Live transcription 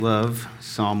Love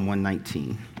Psalm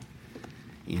 119,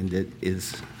 and it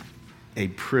is a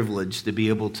privilege to be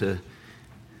able to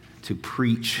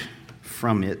preach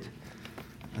from it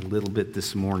a little bit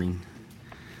this morning.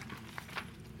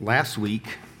 Last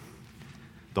week,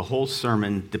 the whole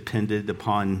sermon depended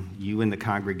upon you in the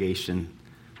congregation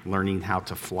learning how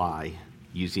to fly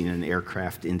using an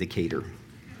aircraft indicator.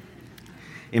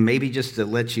 And maybe just to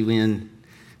let you in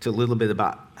to a little bit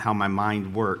about how my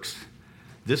mind works,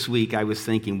 this week I was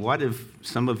thinking, what if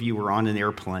some of you were on an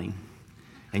airplane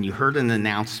and you heard an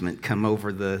announcement come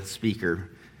over the speaker?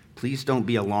 Please don't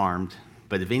be alarmed,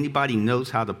 but if anybody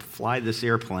knows how to fly this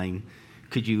airplane,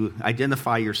 could you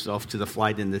identify yourself to the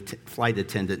flight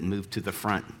attendant and move to the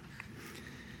front?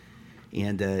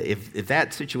 And if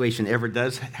that situation ever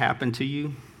does happen to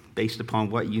you, based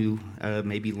upon what you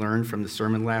maybe learned from the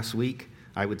sermon last week,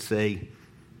 I would say,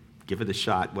 give it a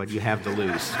shot. What do you have to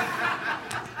lose?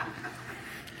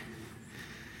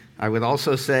 I would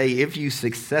also say, if you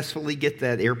successfully get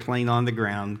that airplane on the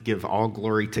ground, give all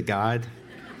glory to God.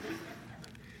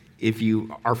 If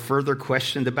you are further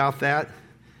questioned about that,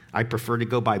 I prefer to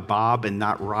go by Bob and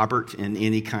not Robert in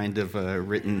any kind of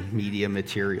written media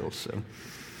material. So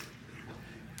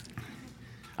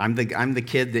I'm the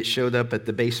kid that showed up at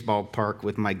the baseball park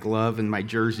with my glove and my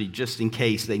jersey just in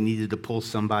case they needed to pull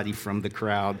somebody from the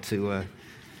crowd to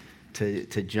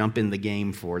jump in the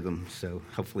game for them. So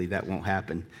hopefully that won't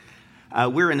happen.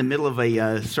 We're in the middle of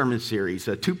a sermon series,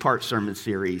 a two-part sermon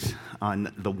series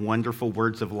on the wonderful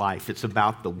words of life. It's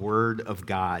about the Word of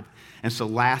God. And so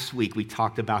last week we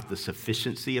talked about the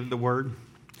sufficiency of the Word.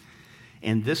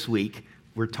 And this week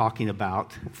we're talking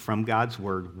about, from God's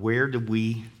Word, where do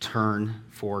we turn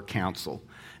for counsel?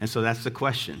 And so that's the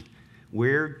question.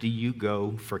 Where do you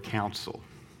go for counsel?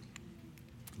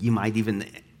 You might even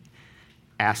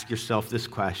ask yourself this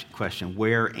question,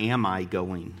 where am I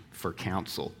going for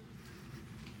counsel?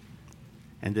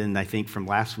 And then I think from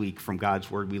last week, from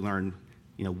God's Word, we learned,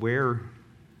 where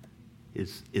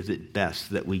is it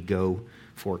best that we go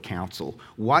for counsel?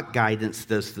 What guidance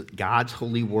does God's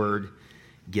holy Word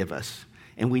give us?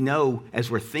 And we know, as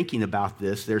we're thinking about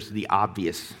this, there's the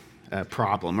obvious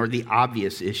problem or the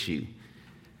obvious issue.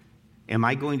 Am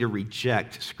I going to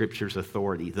reject Scripture's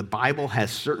authority? The Bible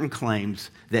has certain claims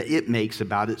that it makes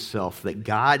about itself that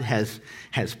God has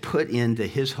put into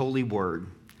His holy Word.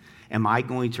 Am I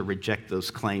going to reject those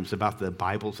claims about the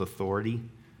Bible's authority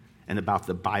and about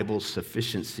the Bible's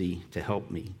sufficiency to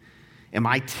help me? Am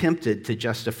I tempted to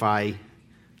justify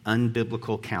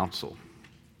unbiblical counsel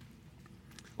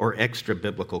or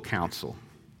extra-biblical counsel?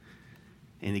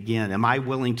 And again, am I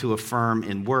willing to affirm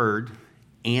in word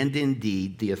and in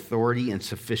deed the authority and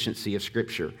sufficiency of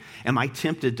Scripture? Am I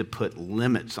tempted to put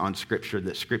limits on Scripture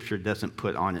that Scripture doesn't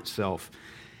put on itself?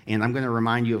 And I'm going to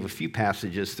remind you of a few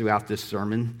passages throughout this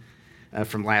sermon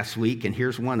from last week, and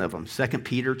here's one of them. 2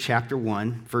 Peter chapter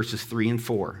 1, verses 3 and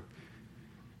 4.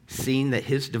 Seeing that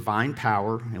His divine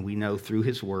power, and we know through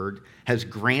His word, has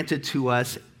granted to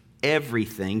us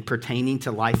everything pertaining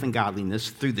to life and godliness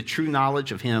through the true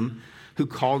knowledge of Him who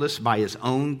called us by His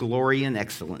own glory and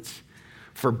excellence.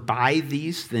 For by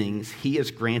these things He has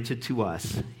granted to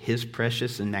us His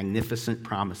precious and magnificent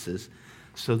promises,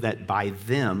 so that by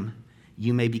them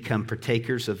you may become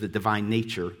partakers of the divine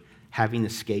nature, having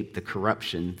escaped the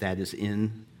corruption that is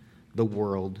in the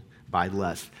world by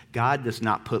lust. God does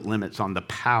not put limits on the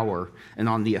power and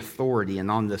on the authority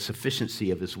and on the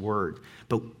sufficiency of His word.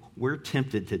 But we're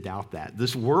tempted to doubt that.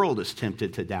 This world is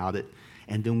tempted to doubt it,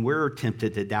 and then we're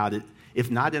tempted to doubt it,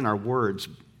 if not in our words,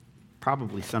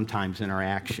 probably sometimes in our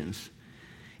actions.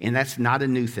 And that's not a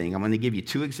new thing. I'm going to give you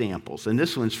two examples, and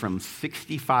this one's from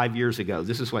 65 years ago.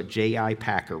 This is what J.I.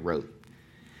 Packer wrote.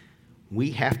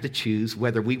 We have to choose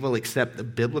whether we will accept the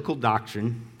biblical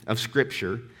doctrine of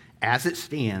Scripture as it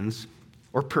stands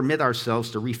or permit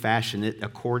ourselves to refashion it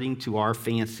according to our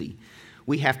fancy.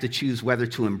 We have to choose whether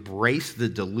to embrace the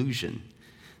delusion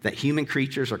that human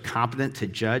creatures are competent to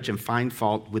judge and find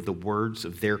fault with the words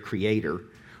of their Creator,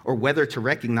 or whether to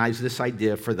recognize this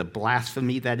idea for the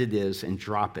blasphemy that it is and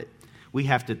drop it. We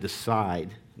have to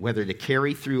decide whether to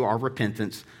carry through our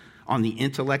repentance on the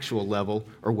intellectual level,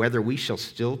 or whether we shall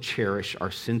still cherish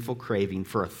our sinful craving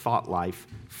for a thought life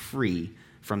free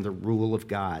from the rule of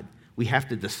God. We have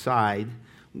to decide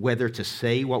whether to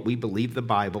say what we believe the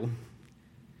Bible.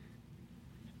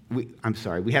 We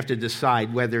have to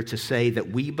decide whether to say that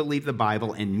we believe the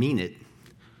Bible and mean it,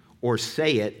 or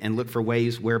say it and look for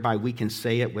ways whereby we can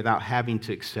say it without having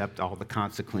to accept all the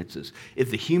consequences.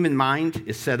 If the human mind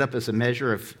is set up as a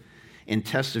measure of and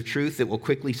test of truth, it will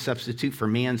quickly substitute for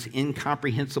man's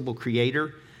incomprehensible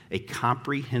creator a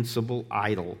comprehensible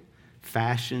idol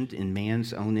fashioned in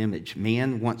man's own image.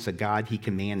 Man wants a God he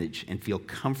can manage and feel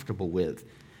comfortable with,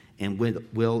 and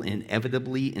will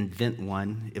inevitably invent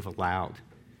one if allowed.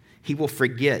 He will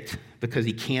forget because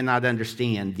he cannot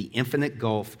understand the infinite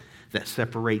gulf that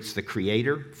separates the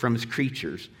Creator from his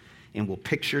creatures, and will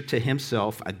picture to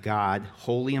himself a God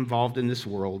wholly involved in this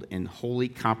world and wholly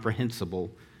comprehensible,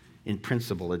 in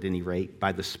principle at any rate,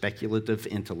 by the speculative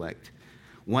intellect.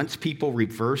 Once people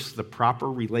reverse the proper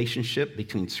relationship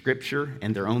between Scripture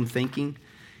and their own thinking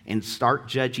and start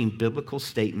judging biblical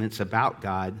statements about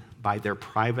God by their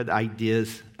private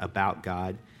ideas about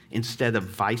God instead of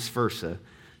vice versa,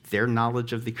 their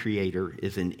knowledge of the Creator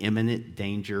is in imminent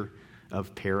danger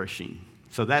of perishing.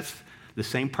 So that's the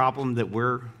same problem that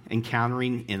we're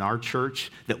encountering in our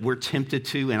church, that we're tempted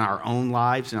to in our own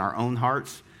lives, in our own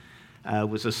hearts,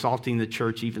 was assaulting the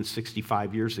church even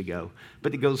 65 years ago.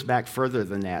 But it goes back further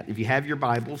than that. If you have your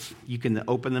Bibles, you can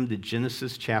open them to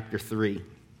Genesis chapter 3.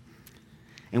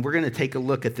 And we're going to take a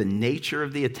look at the nature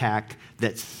of the attack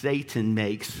that Satan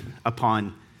makes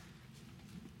upon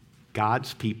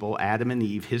God's people, Adam and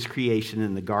Eve, his creation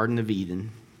in the Garden of Eden.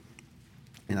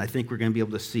 And I think we're going to be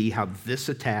able to see how this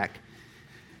attack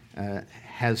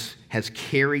has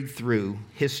carried through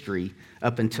history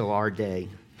up until our day.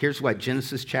 Here's what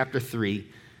Genesis chapter 3,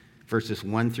 verses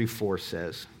 1 through 4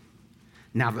 says.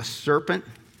 Now the serpent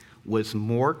was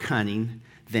more cunning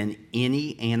than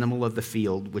any animal of the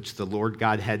field which the Lord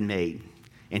God had made.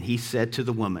 And he said to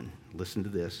the woman, listen to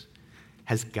this,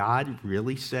 has God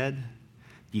really said?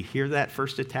 Do you hear that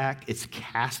first attack? It's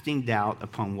casting doubt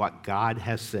upon what God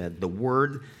has said. The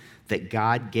word that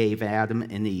God gave Adam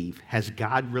and Eve. Has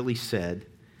God really said,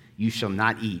 you shall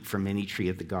not eat from any tree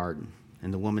of the garden?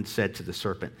 And the woman said to the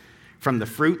serpent, from the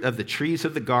fruit of the trees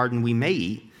of the garden we may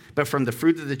eat, but from the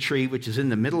fruit of the tree which is in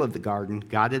the middle of the garden,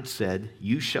 God had said,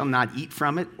 you shall not eat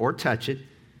from it or touch it,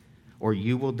 or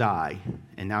you will die.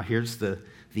 And now here's the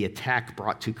attack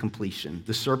brought to completion.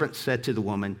 The serpent said to the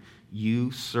woman,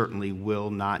 you certainly will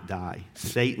not die.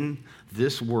 Satan,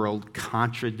 this world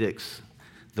contradicts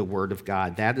the word of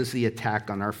God. That is the attack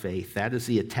on our faith. That is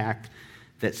the attack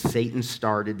that Satan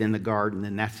started in the garden,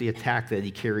 and that's the attack that he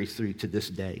carries through to this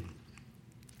day.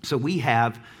 So we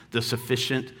have the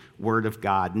sufficient word of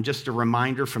God. And just a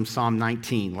reminder from Psalm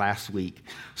 19 last week.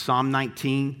 Psalm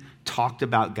 19 talked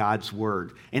about God's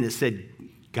word, and it said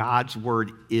God's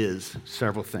word is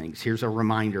several things. Here's a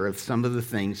reminder of some of the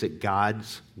things that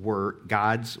God's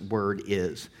word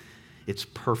is. It's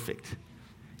perfect.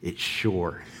 It's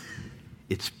sure.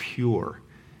 It's pure.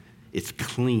 It's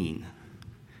clean.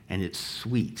 And it's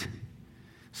sweet.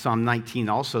 Psalm 19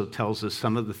 also tells us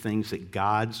some of the things that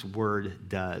God's word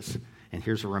does. And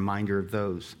here's a reminder of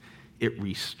those. It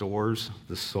restores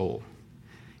the soul.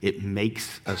 It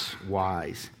makes us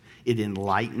wise. It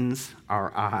enlightens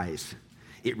our eyes.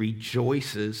 It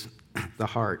rejoices the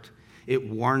heart. It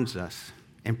warns us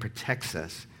and protects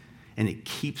us. And it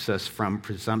keeps us from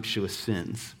presumptuous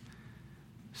sins.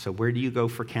 So where do you go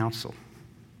for counsel?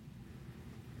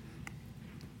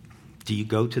 Do you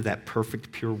go to that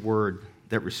perfect, pure word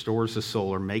that restores the soul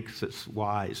or makes us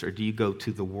wise? Or do you go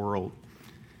to the world?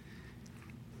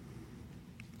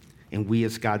 And we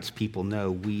as God's people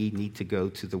know we need to go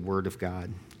to the word of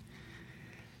God.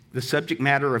 The subject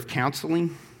matter of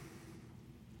counseling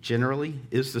generally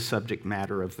is the subject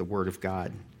matter of the word of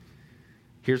God.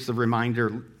 Here's the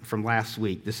reminder from last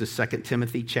week. This is 2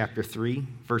 Timothy chapter 3,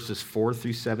 verses 4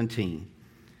 through 17.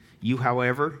 You,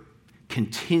 however,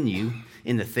 continue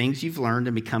in the things you've learned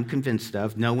and become convinced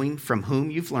of, knowing from whom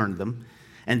you've learned them,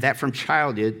 and that from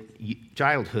childhood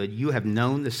you have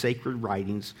known the sacred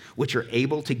writings, which are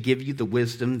able to give you the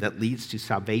wisdom that leads to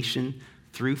salvation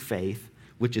through faith,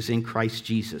 which is in Christ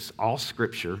Jesus. All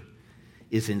Scripture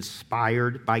is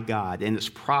inspired by God and is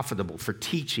profitable for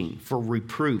teaching, for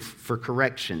reproof, for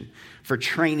correction, for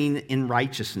training in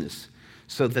righteousness,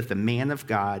 so that the man of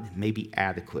God may be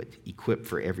adequate, equipped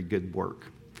for every good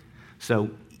work.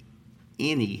 So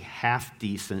any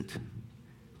half-decent,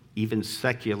 even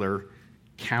secular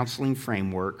counseling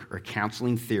framework or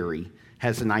counseling theory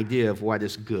has an idea of what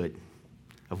is good,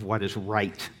 of what is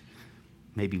right,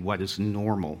 maybe what is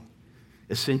normal,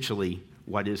 essentially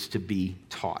what is to be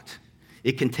taught.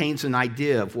 It contains an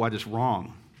idea of what is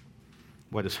wrong,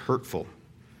 what is hurtful,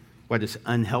 what is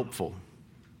unhelpful,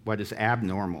 what is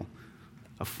abnormal,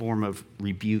 a form of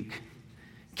rebuke.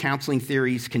 Counseling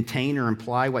theories contain or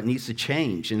imply what needs to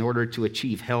change in order to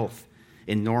achieve health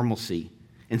and normalcy,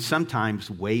 and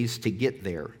sometimes ways to get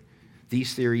there.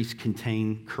 These theories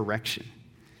contain correction.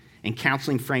 And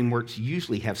counseling frameworks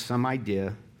usually have some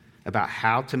idea about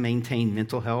how to maintain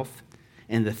mental health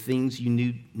and the things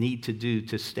you need to do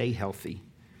to stay healthy.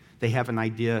 they have an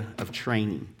idea of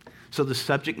training. So the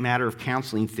subject matter of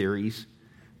counseling theories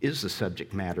is the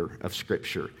subject matter of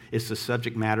Scripture. It's the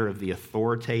subject matter of the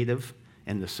authoritative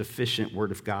and the sufficient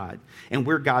Word of God. And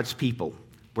we're God's people.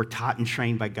 We're taught and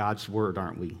trained by God's Word,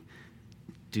 aren't we?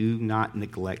 Do not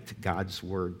neglect God's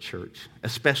Word, church,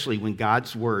 especially when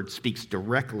God's Word speaks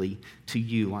directly to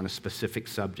you on a specific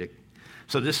subject.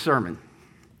 So this sermon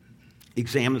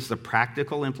examines the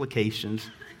practical implications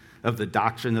of the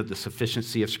doctrine of the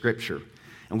sufficiency of Scripture.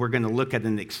 And we're going to look at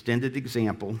an extended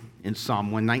example in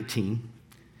Psalm 119.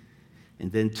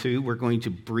 And then 2, we're going to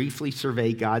briefly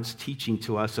survey God's teaching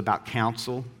to us about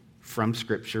counsel from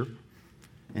Scripture.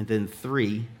 And then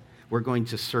 3, we're going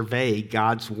to survey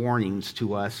God's warnings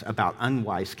to us about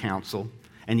unwise counsel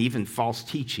and even false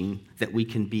teaching that we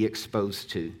can be exposed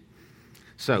to.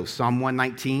 So Psalm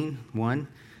 119, 1,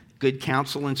 good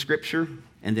counsel in Scripture,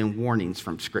 and then warnings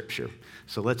from Scripture.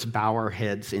 So let's bow our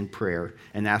heads in prayer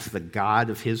and ask the God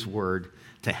of His Word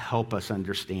to help us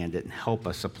understand it and help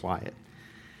us apply it.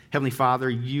 Heavenly Father,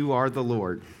 you are the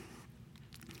Lord,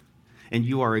 and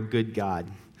you are a good God.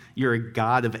 You're a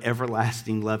God of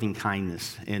everlasting loving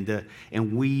kindness, and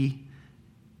we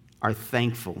are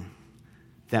thankful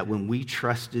that when we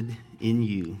trusted in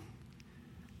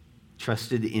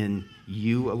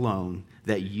you alone,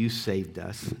 that you saved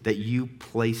us, that you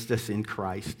placed us in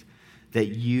Christ, that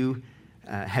you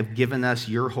have given us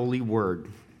your holy word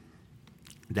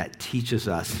that teaches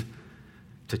us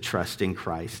to trust in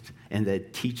Christ and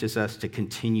that teaches us to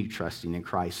continue trusting in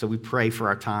Christ. So we pray for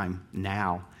our time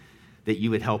now that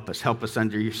you would help us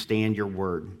understand your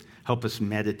word, help us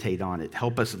meditate on it,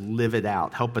 help us live it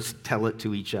out, help us tell it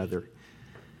to each other.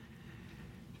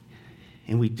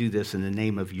 And we do this in the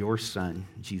name of your Son,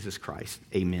 Jesus Christ.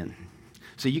 Amen.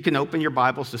 So you can open your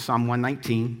Bibles to Psalm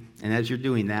 119, and as you're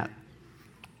doing that,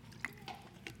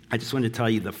 I just want to tell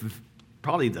you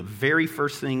probably the very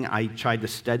first thing I tried to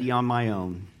study on my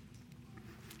own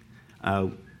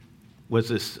was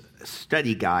this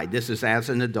study guide. This is as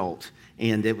an adult,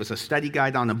 and it was a study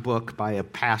guide on a book by a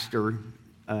pastor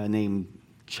named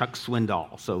Chuck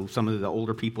Swindoll. So some of the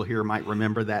older people here might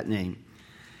remember that name.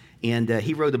 And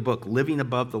he wrote a book, Living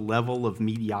Above the Level of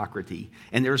Mediocrity.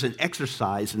 And there's an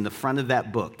exercise in the front of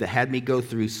that book that had me go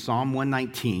through Psalm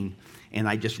 119, and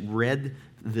I just read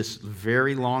this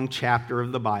very long chapter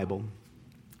of the Bible,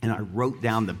 and I wrote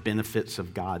down the benefits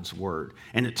of God's Word.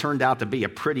 And it turned out to be a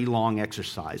pretty long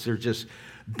exercise. There's just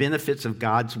benefits of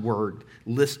God's Word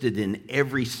listed in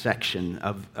every section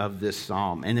of this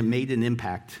psalm, and it made an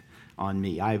impact on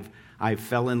me. I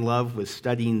fell in love with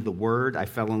studying the Word. I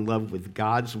fell in love with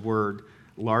God's Word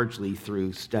largely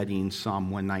through studying Psalm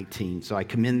 119. So I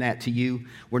commend that to you.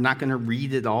 We're not going to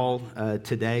read it all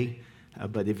today,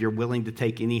 but if you're willing to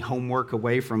take any homework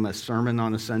away from a sermon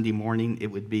on a Sunday morning, it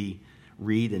would be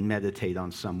read and meditate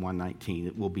on Psalm 119.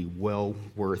 It will be well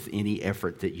worth any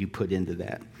effort that you put into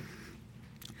that.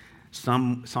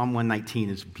 Psalm 119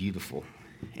 is beautiful,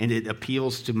 and it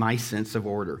appeals to my sense of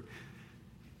order.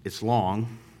 It's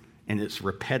long, and it's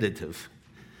repetitive.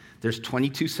 There's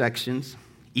 22 sections.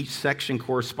 Each section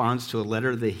corresponds to a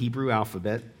letter of the Hebrew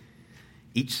alphabet.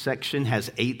 Each section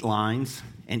has 8 lines,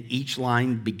 and each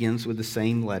line begins with the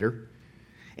same letter.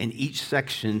 And each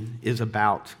section is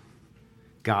about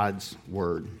God's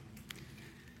Word.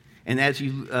 And as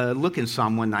you look in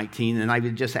Psalm 119, and I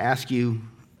would just ask you,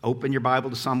 open your Bible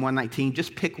to Psalm 119,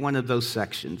 just pick one of those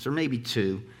sections, or maybe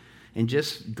 2, and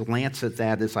just glance at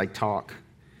that as I talk.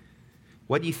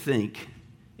 What do you think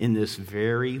in this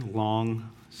very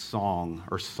long song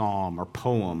or psalm or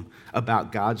poem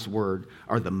about God's Word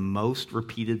are the most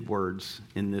repeated words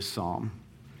in this psalm?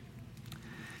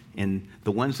 And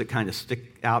the ones that kind of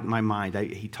stick out in my mind,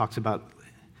 he talks about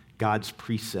God's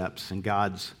precepts and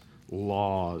God's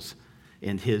laws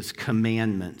and his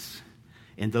commandments.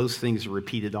 And those things are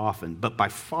repeated often. But by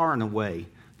far and away,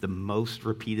 the most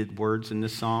repeated words in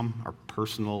this psalm are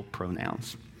personal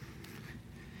pronouns.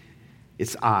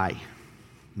 It's I,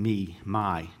 me,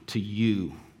 my, to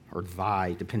you, or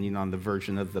thy, depending on the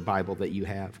version of the Bible that you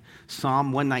have.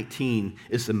 Psalm 119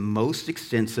 is the most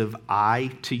extensive I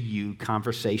to you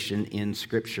conversation in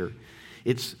Scripture.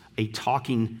 It's a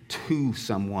talking to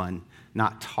someone,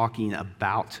 not talking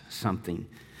about something.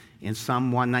 And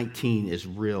Psalm 119 is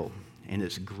real, and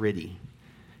it's gritty.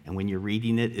 And when you're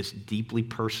reading it, it's deeply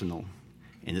personal,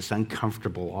 and it's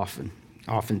uncomfortable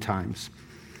oftentimes.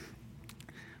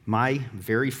 My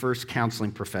very first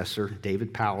counseling professor,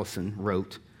 David Pallison,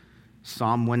 wrote,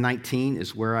 Psalm 119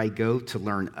 is where I go to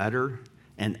learn utter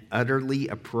and utterly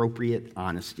appropriate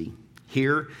honesty.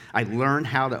 Here, I learn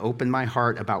how to open my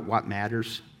heart about what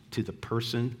matters to the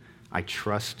person I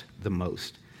trust the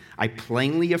most. I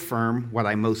plainly affirm what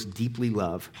I most deeply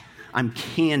love. I'm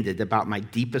candid about my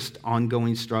deepest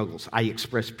ongoing struggles. I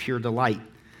express pure delight.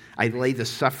 I lay the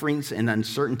sufferings and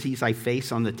uncertainties I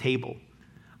face on the table.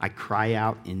 I cry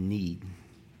out in need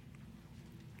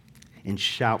and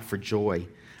shout for joy.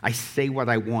 I say what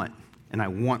I want, and I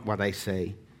want what I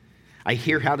say. I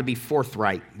hear how to be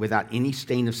forthright without any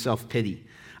stain of self-pity.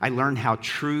 I learn how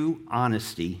true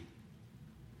honesty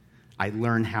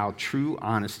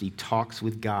talks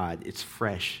with God. It's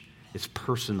fresh, it's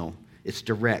personal, it's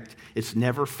direct, it's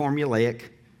never formulaic.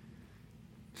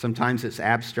 Sometimes it's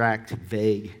abstract,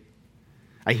 vague.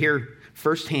 I hear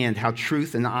firsthand how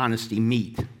truth and honesty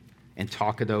meet and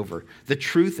talk it over. The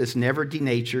truth is never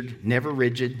denatured, never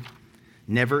rigid,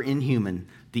 never inhuman.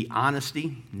 The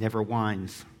honesty never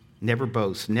whines, never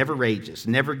boasts, never rages,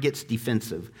 never gets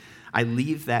defensive. I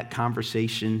leave that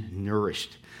conversation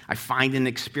nourished. I find and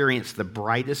experience the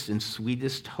brightest and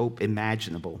sweetest hope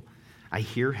imaginable. I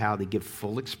hear how to give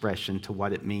full expression to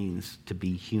what it means to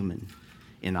be human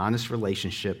in honest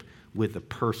relationship with the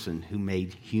person who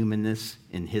made humanness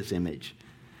in his image.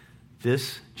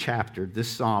 This chapter, this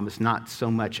psalm, is not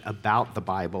so much about the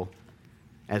Bible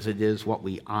as it is what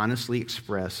we honestly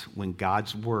express when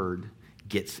God's word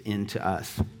gets into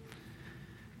us.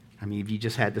 I mean, if you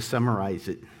just had to summarize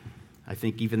it, I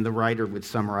think even the writer would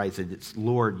summarize it. It's,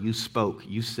 Lord, you spoke,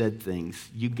 you said things,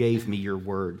 you gave me your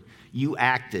word, you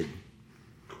acted.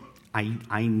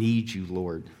 I need you,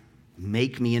 Lord.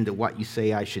 Make me into what you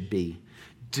say I should be.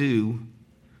 Do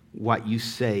what you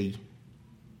say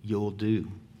you'll do.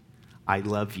 I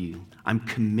love you. I'm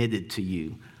committed to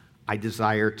you. I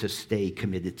desire to stay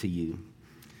committed to you.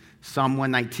 Psalm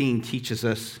 119 teaches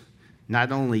us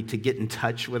not only to get in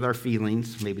touch with our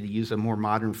feelings, maybe to use a more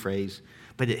modern phrase,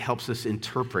 but it helps us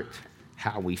interpret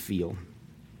how we feel.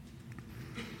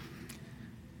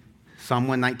 Psalm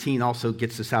 119 also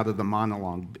gets us out of the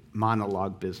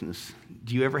monologue business.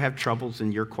 Do you ever have troubles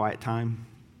in your quiet time?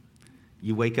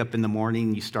 You wake up in the morning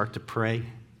and you start to pray,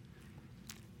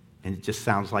 and it just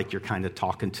sounds like you're kind of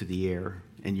talking to the air,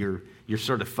 and you're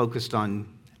sort of focused on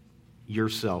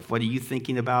yourself. What are you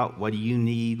thinking about? What do you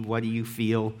need? What do you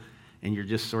feel? And you're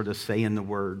just sort of saying the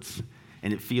words,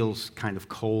 and it feels kind of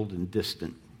cold and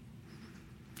distant.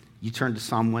 You turn to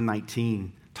Psalm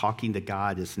 119, talking to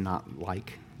God is not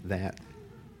like that.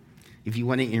 If you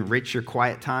want to enrich your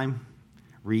quiet time,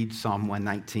 read Psalm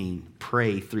 119.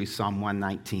 Pray through Psalm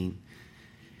 119.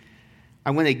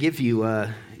 I want to give you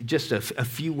just a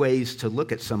few ways to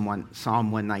look at Psalm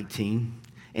 119.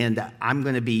 And I'm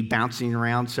going to be bouncing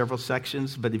around several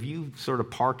sections, but if you sort of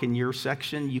park in your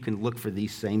section, you can look for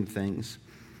these same things.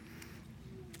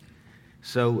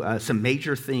 So some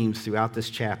major themes throughout this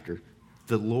chapter.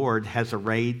 The Lord has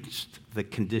arranged the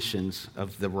conditions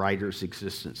of the writer's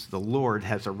existence. The Lord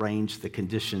has arranged the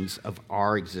conditions of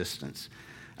our existence.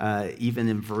 Even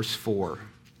in verse 4,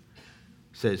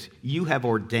 says, you have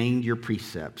ordained your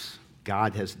precepts.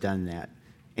 God has done that.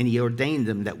 And he ordained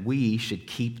them that we should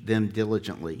keep them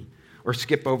diligently. Or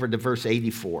skip over to verse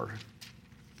 84.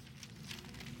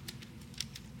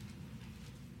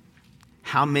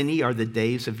 How many are the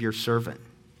days of your servant?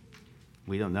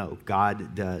 We don't know.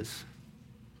 God does.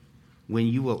 When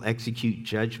you will execute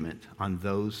judgment on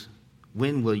those,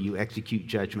 when will you execute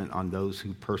judgment on those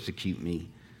who persecute me?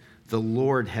 The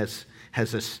Lord has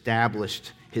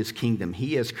established his kingdom.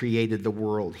 He has created the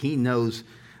world. He knows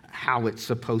how it's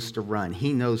supposed to run.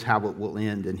 He knows how it will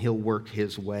end, and he'll work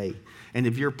his way. And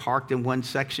if you're parked in one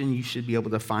section, you should be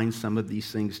able to find some of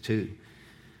these things too.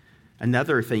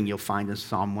 Another thing you'll find in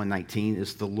Psalm 119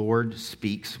 is the Lord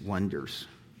speaks wonders.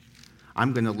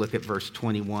 I'm going to look at verse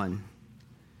 21.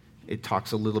 It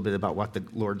talks a little bit about what the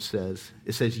Lord says.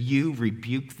 It says, you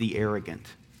rebuke the arrogant,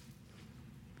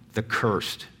 the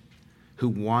cursed, who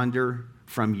wander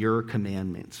from your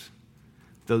commandments.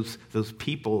 Those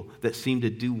people that seem to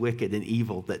do wicked and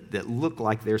evil, that look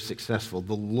like they're successful,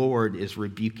 the Lord is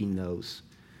rebuking those.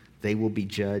 They will be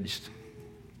judged.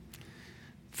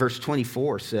 Verse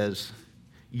 24 says,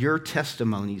 your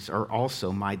testimonies are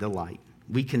also my delight.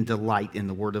 We can delight in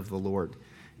the word of the Lord.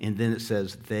 And then it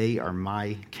says, they are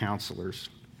my counselors.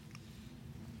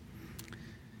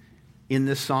 In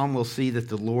this psalm, we'll see that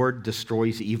the Lord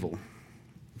destroys evil.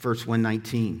 Verse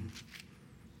 119.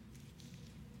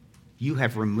 You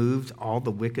have removed all the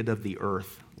wicked of the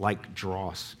earth like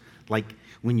dross. Like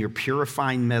when you're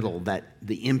purifying metal, that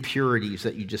the impurities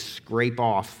that you just scrape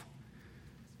off,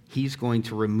 he's going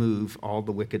to remove all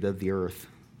the wicked of the earth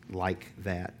like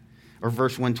that. Or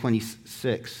verse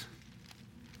 126,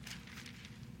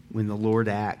 when the Lord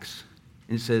acts,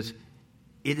 and it says,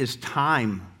 it is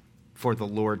time for the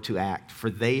Lord to act, for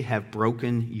they have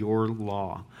broken your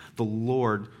law. The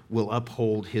Lord will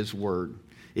uphold his word.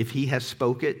 If he has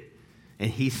spoke it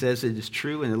and he says it is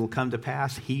true and it will come to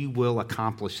pass, he will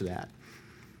accomplish that.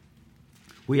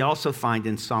 We also find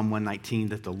in Psalm 119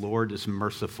 that the Lord is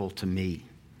merciful to me.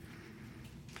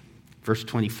 Verse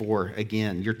 24,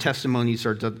 again, your testimonies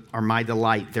are my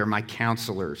delight. They're my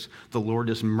counselors. The Lord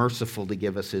is merciful to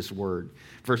give us his word.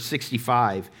 Verse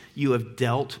 65, you have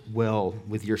dealt well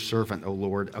with your servant, O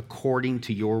Lord, according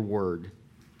to your word.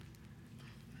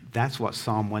 That's what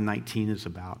Psalm 119 is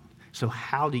about. So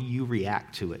how do you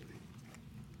react to it?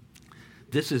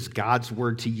 This is God's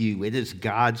word to you. It is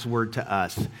God's word to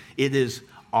us. It is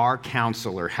our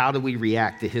counselor. How do we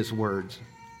react to his words?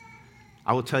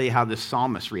 I will tell you how this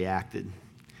psalmist reacted.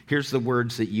 Here's the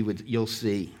words that you'll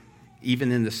see,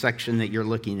 even in the section that you're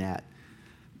looking at.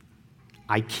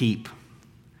 I keep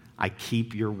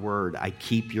your word. I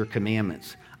keep your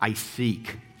commandments. I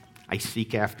seek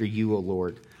after you, O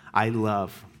Lord. I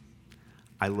love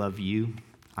you.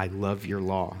 I love your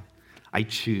law. I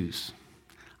choose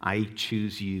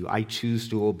you. I choose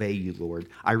to obey you, Lord.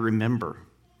 I remember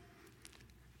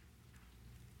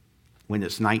when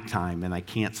it's nighttime and I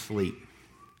can't sleep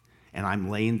and I'm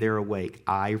laying there awake.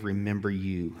 I remember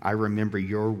you. I remember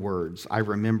your words. I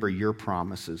remember your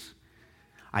promises.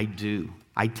 I do.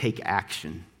 I take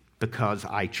action because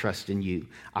I trust in you.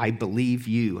 I believe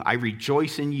you. I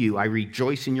rejoice in you. I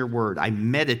rejoice in your word. I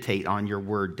meditate on your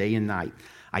word day and night.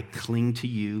 I cling to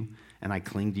you and I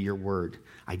cling to your word.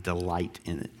 I delight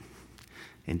in it.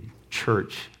 In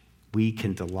church, we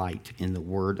can delight in the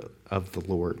word of the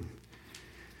Lord.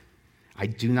 I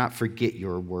do not forget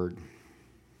your word.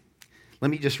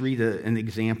 Let me just read an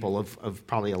example of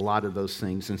probably a lot of those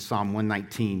things in Psalm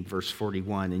 119, verse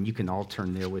 41, and you can all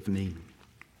turn there with me.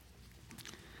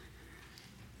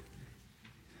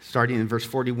 Starting in verse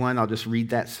 41, I'll just read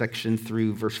that section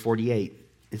through verse 48.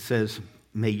 It says,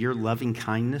 may your loving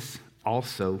kindness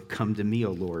also come to me,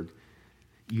 O Lord,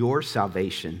 your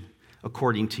salvation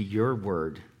according to your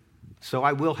word. So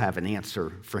I will have an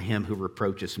answer for him who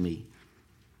reproaches me.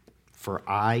 For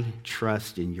I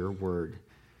trust in your word,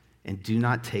 and do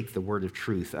not take the word of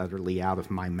truth utterly out of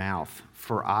my mouth.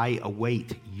 For I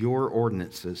await your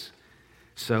ordinances.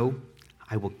 So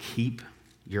I will keep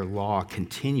your law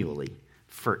continually,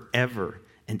 forever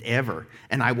and ever.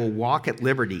 And I will walk at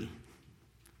liberty,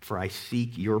 for I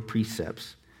seek your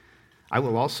precepts. I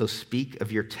will also speak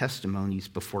of your testimonies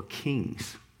before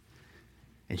kings,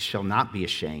 and shall not be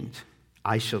ashamed.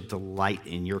 I shall delight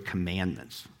in your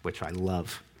commandments, which I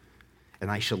love. And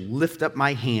I shall lift up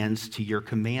my hands to your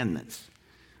commandments,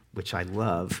 which I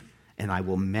love, and I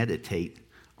will meditate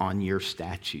on your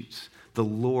statutes. The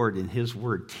Lord in his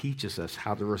word teaches us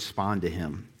how to respond to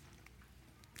him.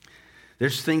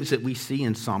 There's things that we see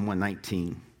in Psalm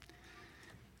 119.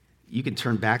 You can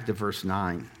turn back to verse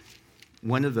 9.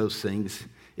 One of those things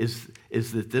is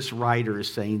that this writer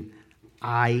is saying,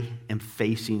 I am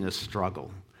facing a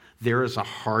struggle. There is a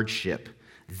hardship.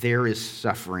 There is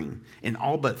suffering. In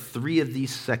all but 3 of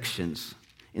these sections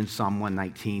in Psalm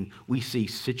 119, we see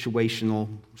situational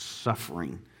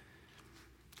suffering.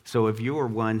 So if you are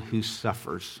one who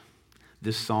suffers,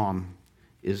 this psalm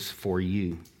is for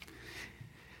you.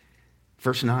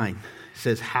 Verse 9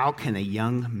 says, how can a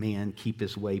young man keep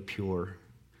his way pure?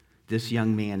 This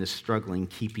young man is struggling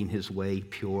keeping his way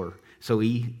pure. So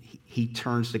he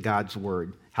turns to God's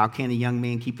word. How can a young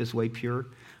man keep his way pure?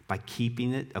 By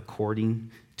keeping it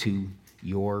according to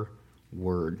your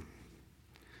word.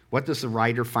 What does the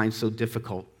writer find so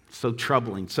difficult, so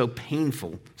troubling, so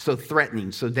painful, so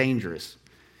threatening, so dangerous?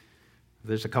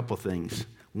 There's a couple things.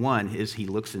 One is he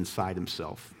looks inside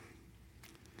himself.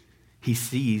 He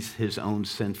sees his own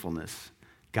sinfulness.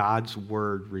 God's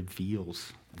word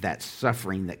reveals that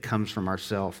suffering that comes from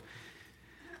ourselves.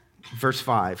 Verse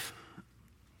 5,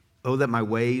 oh, that my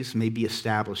ways may be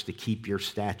established to keep your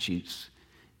statutes.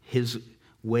 His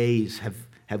ways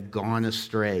have gone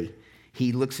astray.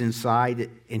 He looks inside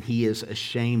and he is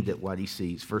ashamed at what he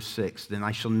sees. Verse 6, then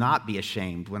I shall not be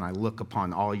ashamed when I look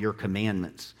upon all your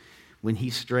commandments. When he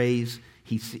strays,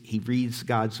 he reads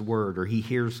God's word or he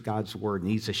hears God's word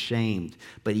and he's ashamed,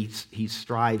 but he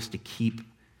strives to keep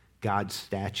God's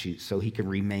statutes so he can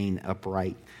remain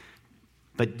upright.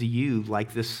 But do you,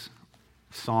 like this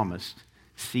psalmist,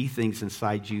 see things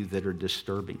inside you that are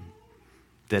disturbing,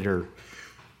 that are,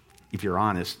 if you're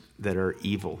honest, that are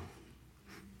evil?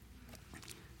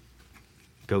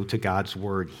 Go to God's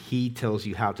word. He tells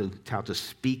you how to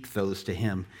speak those to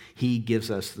him. He gives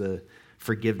us the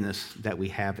forgiveness that we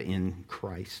have in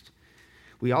Christ.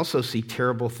 We also see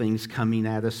terrible things coming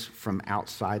at us from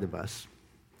outside of us.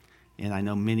 And I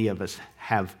know many of us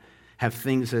have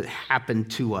things that happen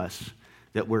to us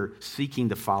that we're seeking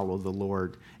to follow the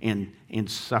Lord, and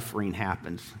suffering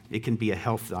happens. It can be a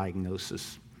health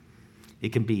diagnosis.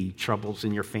 It can be troubles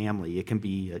in your family. It can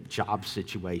be job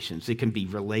situations. It can be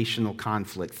relational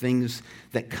conflict, things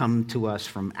that come to us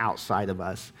from outside of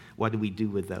us. What do we do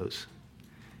with those?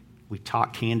 We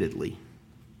talk candidly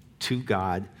to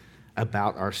God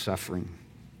about our suffering.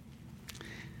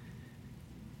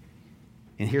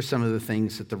 And here's some of the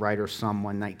things that the writer of Psalm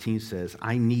 119 says.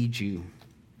 I need you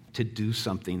to do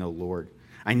something, O Lord.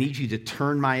 I need you to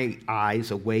turn my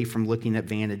eyes away from looking at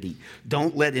vanity.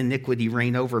 Don't let iniquity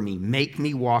reign over me. Make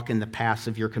me walk in the paths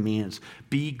of your commands.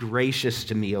 Be gracious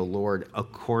to me, O Lord,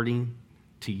 according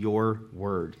to your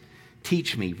word.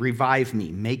 Teach me, revive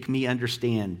me, make me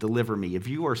understand, deliver me. If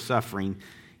you are suffering,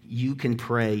 you can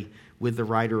pray with the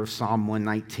writer of Psalm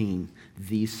 119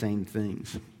 these same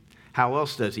things. How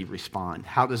else does he respond?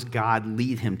 How does God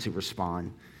lead him to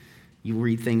respond? You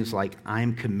read things like, I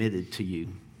am committed to you.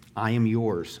 I am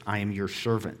yours. I am your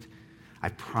servant. I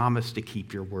promise to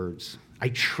keep your words. I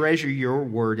treasure your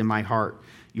word in my heart.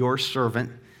 Your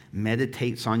servant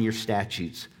meditates on your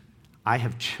statutes. I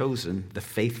have chosen the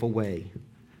faithful way.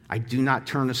 I do not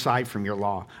turn aside from your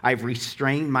law. I have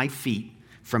restrained my feet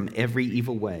from every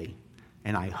evil way,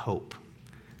 and I hope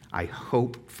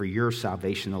for your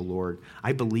salvation, O Lord.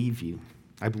 I believe you.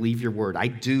 I believe your word. I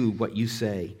do what you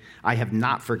say. I have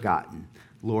not forgotten.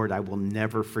 Lord, I will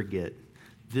never forget.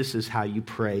 This is how you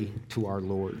pray to our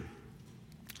Lord.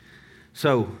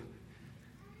 So,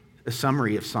 a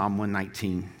summary of Psalm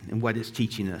 119 and what it's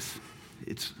teaching us.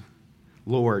 It's,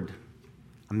 Lord,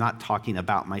 I'm not talking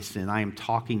about my sin. I am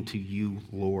talking to you,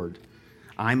 Lord.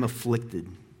 I'm afflicted,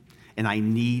 and I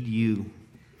need you.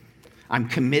 I'm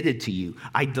committed to you.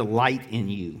 I delight in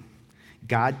you.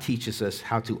 God teaches us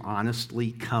how to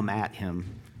honestly come at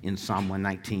him in Psalm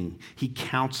 119. He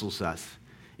counsels us.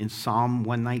 In Psalm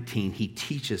 119, he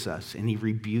teaches us, and he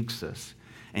rebukes us,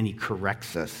 and he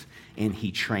corrects us, and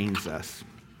he trains us.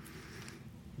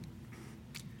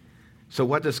 So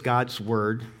what does God's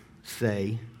word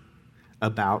say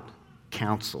about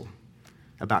counsel?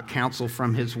 About counsel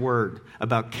from his word,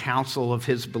 about counsel of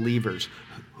his believers.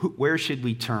 Where should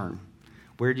we turn?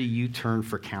 Where do you turn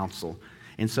for counsel?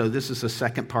 And so this is the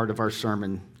second part of our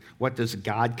sermon. What does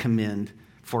God commend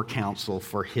for counsel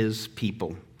for his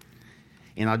people?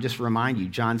 And I'll just remind you,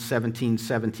 John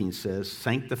 17:17 says,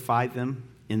 sanctify them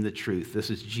in the truth. This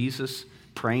is Jesus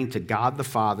praying to God the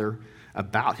Father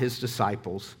about his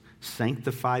disciples.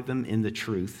 Sanctify them in the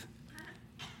truth,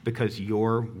 because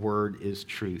your word is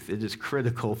truth. It is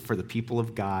critical for the people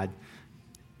of God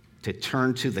to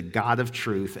turn to the God of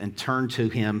truth and turn to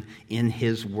him in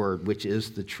his word, which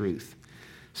is the truth.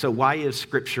 So why is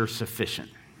Scripture sufficient?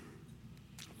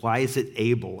 Why is it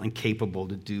able and capable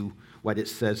to do what it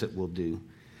says it will do?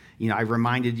 You know, I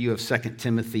reminded you of 2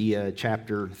 Timothy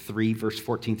chapter 3, verse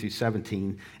 14 through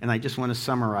 17, and I just want to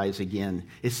summarize again.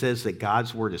 It says that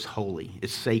God's word is holy,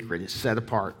 it's sacred, it's set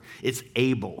apart, it's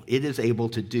able. It is able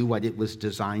to do what it was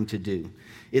designed to do.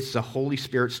 It's the Holy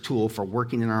Spirit's tool for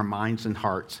working in our minds and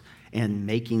hearts and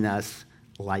making us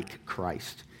like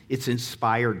Christ. It's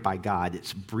inspired by God.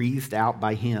 It's breathed out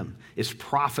by him. It's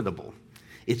profitable.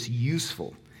 It's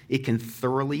useful. It can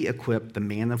thoroughly equip the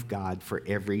man of God for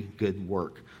every good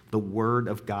work. The word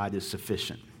of God is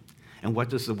sufficient. And what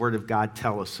does the word of God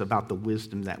tell us about the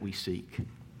wisdom that we seek?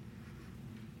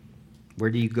 Where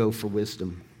do you go for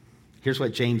wisdom? Here's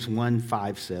what James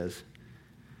 1:5 says.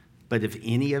 But if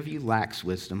any of you lacks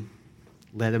wisdom,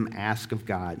 let him ask of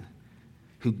God,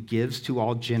 who gives to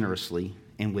all generously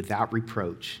and without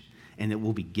reproach, and it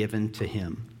will be given to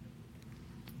him.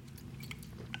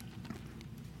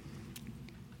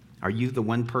 Are you the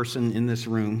one person in this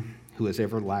room who has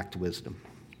ever lacked wisdom?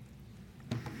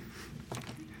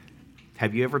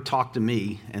 Have you ever talked to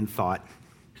me and thought,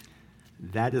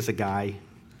 that is a guy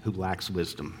who lacks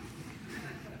wisdom?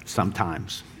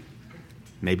 Sometimes,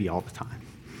 maybe all the time.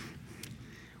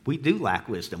 We do lack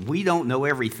wisdom. We don't know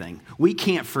everything. We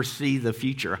can't foresee the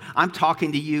future. I'm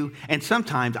talking to you, and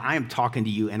sometimes I am talking to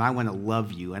you, and I want to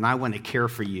love you, and I want to care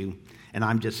for you, and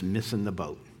I'm just missing the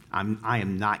boat. I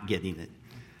am not getting it.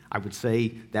 I would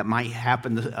say that might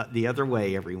happen the other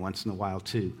way every once in a while,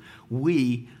 too.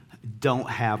 We don't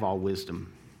have all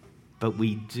wisdom, but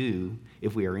we do,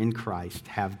 if we are in Christ,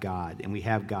 have God, and we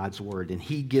have God's word, and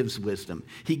he gives wisdom.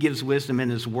 He gives wisdom in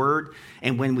his word,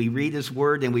 and when we read his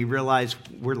word and we realize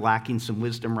we're lacking some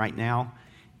wisdom right now,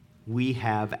 we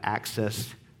have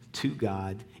access to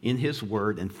God in his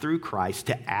word and through Christ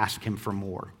to ask him for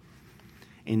more.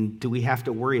 And do we have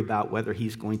to worry about whether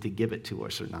he's going to give it to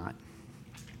us or not?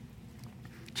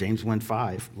 James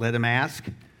 1:5, let him ask,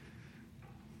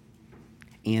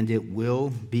 and it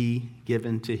will be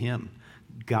given to him.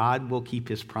 God will keep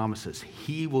his promises.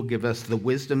 He will give us the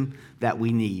wisdom that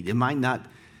we need. It might not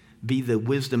be the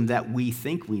wisdom that we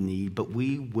think we need, but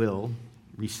we will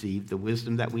receive the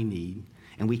wisdom that we need,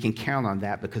 and we can count on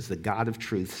that because the God of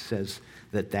truth says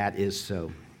that that is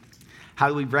so. How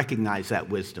do we recognize that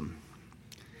wisdom?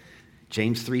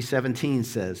 James 3:17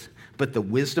 says, but the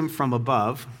wisdom from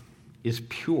above is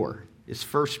pure, is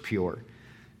first pure,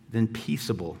 then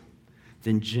peaceable,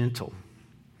 then gentle,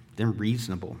 then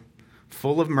reasonable,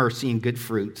 full of mercy and good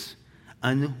fruits,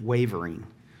 unwavering,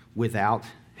 without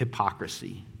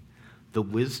hypocrisy. The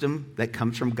wisdom that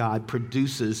comes from God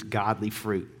produces godly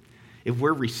fruit. If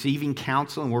we're receiving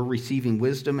counsel and we're receiving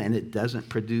wisdom and it doesn't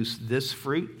produce this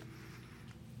fruit,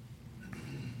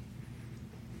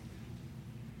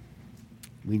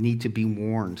 we need to be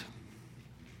warned.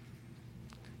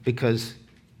 Because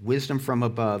wisdom from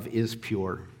above is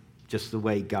pure, just the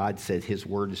way God said his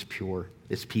word is pure.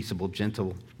 It's peaceable,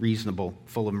 gentle, reasonable,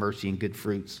 full of mercy and good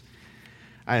fruits.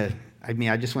 I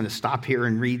just want to stop here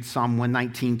and read Psalm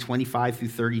 119, 25 through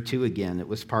 32 again. It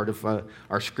was part of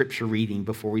our scripture reading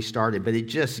before we started, but it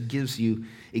just gives you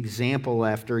example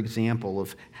after example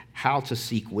of how to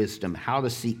seek wisdom, how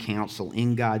to seek counsel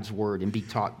in God's word and be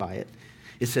taught by it.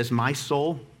 It says, my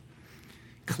soul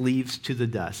cleaves to the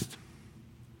dust.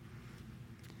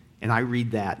 And I read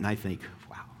that and I think,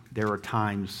 wow, there are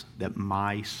times that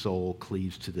my soul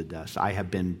cleaves to the dust. I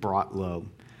have been brought low.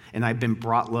 And I've been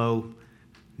brought low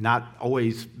not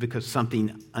always because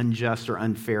something unjust or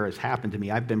unfair has happened to me.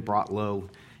 I've been brought low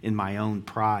in my own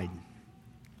pride,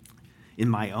 in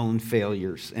my own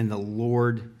failures. And the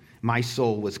Lord, my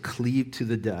soul was cleaved to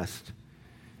the dust.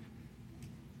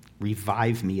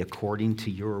 Revive me according to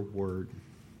your word.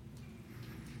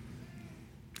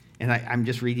 And I'm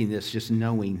just reading this, just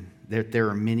knowing that there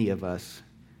are many of us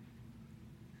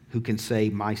who can say,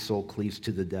 my soul cleaves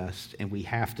to the dust. And we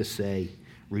have to say,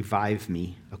 revive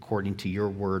me according to your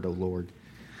word, O Lord.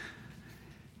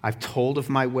 I've told of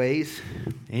my ways,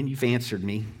 and you've answered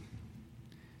me.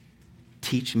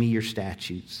 Teach me your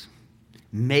statutes.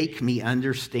 Make me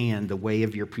understand the way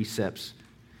of your precepts.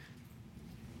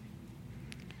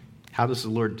 How does the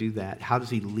Lord do that? How does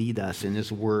he lead us in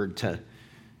his word to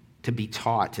be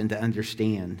taught and to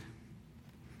understand?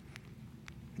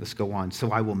 Let's go on.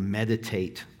 So I will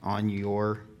meditate on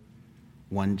your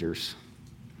wonders.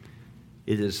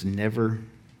 It is never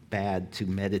bad to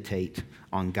meditate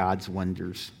on God's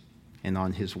wonders and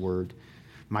on his word.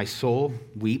 My soul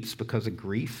weeps because of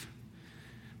grief.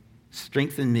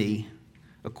 Strengthen me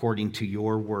according to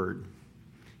your word.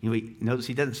 Notice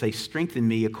he doesn't say, strengthen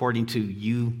me according to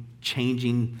you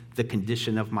changing the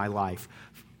condition of my life,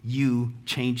 you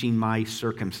changing my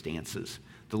circumstances.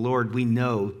 The Lord, we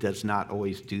know, does not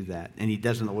always do that, and he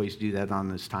doesn't always do that on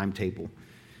his timetable.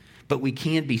 But we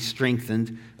can be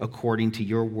strengthened according to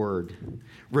your word.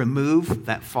 Remove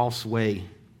that false way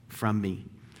from me.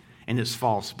 And it's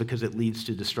false because it leads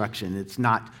to destruction. It's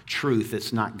not truth.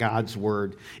 It's not God's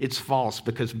word. It's false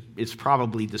because it's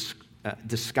probably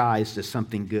disguised as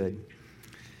something good.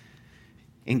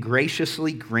 And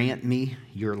graciously grant me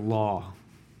your law.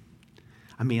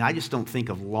 I just don't think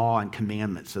of law and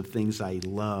commandments of things I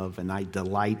love and I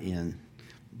delight in.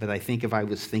 But I think if I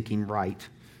was thinking right,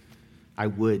 I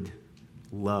would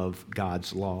love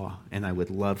God's law and I would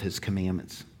love his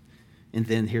commandments. And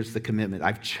then here's the commitment.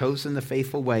 I've chosen the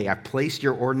faithful way. I've placed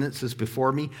your ordinances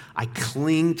before me. I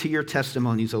cling to your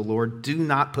testimonies, O Lord. Do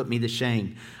not put me to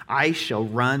shame. I shall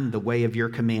run the way of your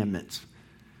commandments,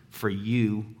 for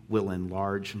you will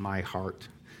enlarge my heart.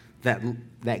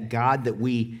 That God that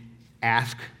we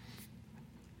ask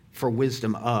for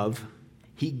wisdom of,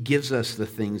 he gives us the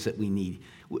things that we need.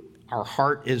 Our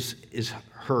heart is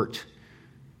hurt.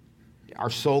 Our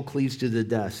soul cleaves to the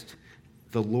dust.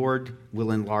 The Lord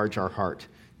will enlarge our heart,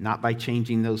 not by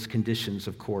changing those conditions,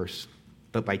 of course,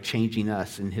 but by changing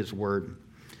us in his word.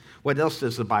 What else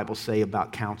does the Bible say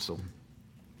about counsel?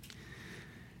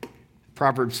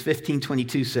 Proverbs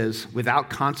 15:22 says, without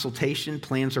consultation,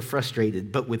 plans are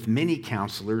frustrated, but with many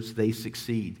counselors, they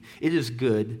succeed. It is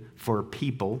good for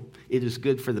people. It is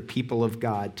good for the people of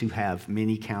God to have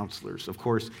many counselors. Of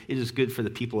course, it is good for the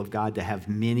people of God to have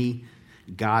many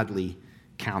godly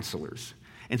counselors.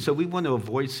 And so we want to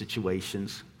avoid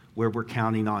situations where we're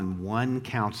counting on one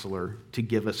counselor to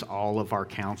give us all of our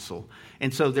counsel.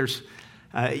 And so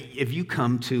if you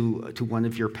come to one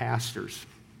of your pastors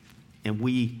and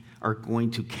we are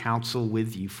going to counsel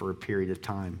with you for a period of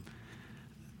time,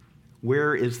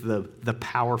 where is the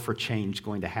power for change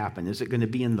going to happen? Is it going to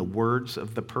be in the words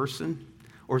of the person,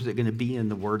 or is it going to be in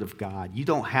the Word of God? You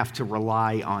don't have to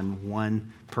rely on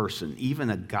one person, even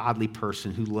a godly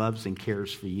person who loves and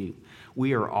cares for you.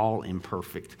 We are all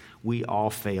imperfect. We all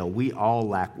fail. We all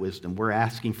lack wisdom. We're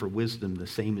asking for wisdom the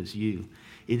same as you.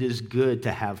 It is good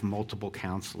to have multiple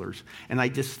counselors. And I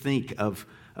just think of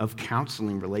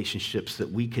counseling relationships that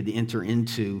we could enter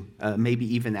into, maybe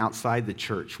even outside the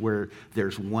church, where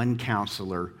there's one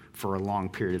counselor for a long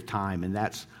period of time, and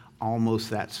that's almost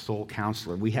that sole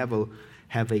counselor. We have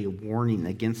a warning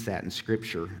against that in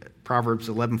Scripture. Proverbs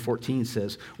 11:14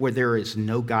 says, where there is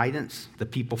no guidance, the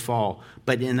people fall,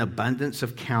 but in abundance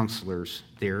of counselors,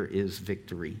 there is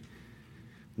victory.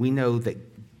 We know that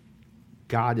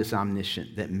God is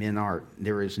omniscient, that men aren't.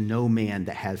 There is no man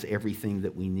that has everything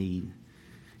that we need.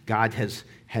 God has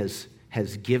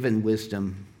given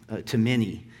wisdom to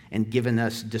many and given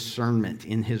us discernment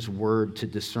in his word to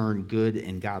discern good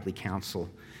and godly counsel.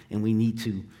 And we need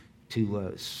to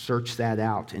search that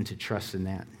out and to trust in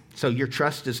that. So your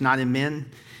trust is not in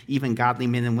men, even godly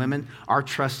men and women. Our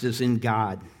trust is in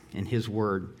God and his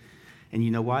word. And you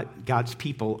know what? God's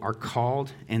people are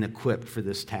called and equipped for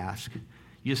this task.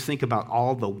 You just think about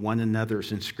all the one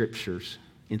another's in Scripture,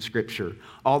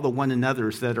 all the one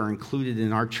another's that are included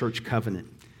in our church covenant.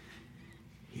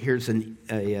 Here's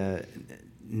a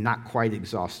not quite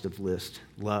exhaustive list.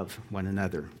 Love one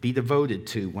another. Be devoted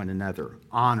to one another.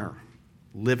 Honor.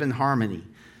 Live in harmony.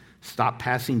 Stop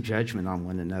passing judgment on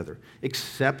one another.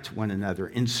 Accept one another.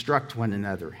 Instruct one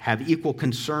another. Have equal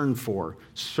concern for.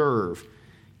 Serve.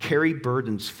 Carry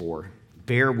burdens for.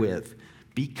 Bear with.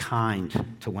 Be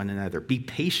kind to one another. Be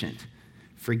patient.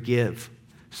 Forgive.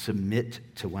 Submit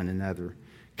to one another.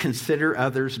 Consider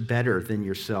others better than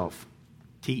yourself.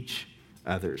 Teach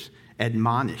others.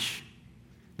 Admonish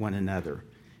one another.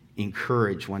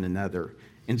 Encourage one another.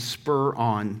 And spur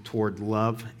on toward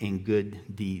love and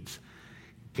good deeds.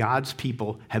 God's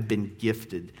people have been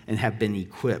gifted and have been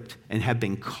equipped and have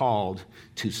been called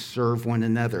to serve one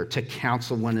another, to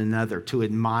counsel one another, to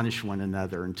admonish one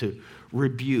another, and to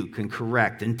rebuke and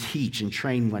correct and teach and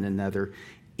train one another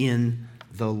in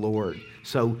the Lord.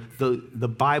 So the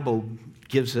Bible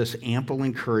gives us ample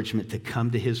encouragement to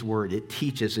come to his word. It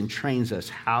teaches and trains us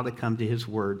how to come to his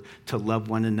word, to love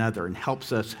one another, and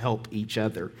helps us help each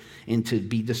other and to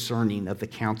be discerning of the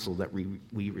counsel that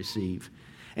we receive.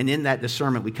 And in that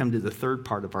discernment, we come to the third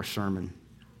part of our sermon,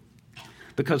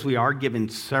 because we are given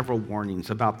several warnings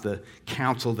about the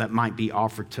counsel that might be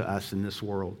offered to us in this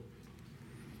world.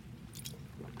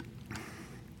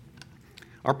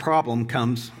 Our problem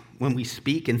comes when we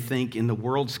speak and think in the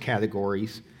world's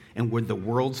categories and with the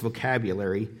world's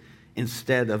vocabulary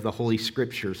instead of the Holy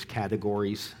Scripture's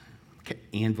categories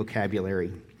and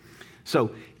vocabulary.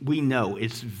 So we know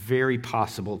it's very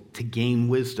possible to gain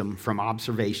wisdom from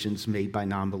observations made by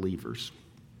non-believers.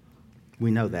 We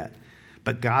know that.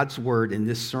 But God's word in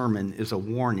this sermon is a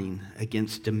warning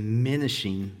against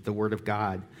diminishing the word of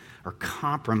God or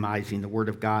compromising the word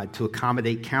of God to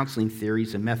accommodate counseling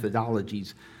theories and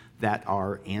methodologies that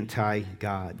are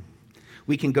anti-God.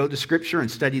 We can go to Scripture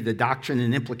and study the doctrine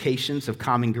and implications of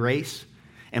common grace,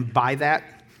 and by that,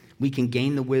 we can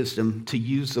gain the wisdom to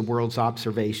use the world's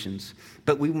observations.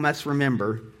 But we must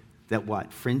remember that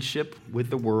what? Friendship with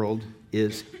the world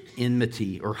is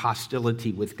enmity or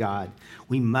hostility with God.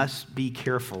 We must be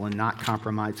careful and not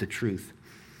compromise the truth.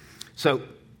 So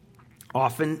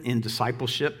often in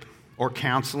discipleship or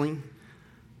counseling,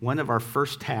 one of our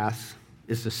first tasks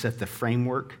is to set the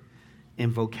framework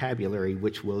and vocabulary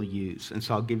which we'll use. And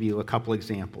so I'll give you a couple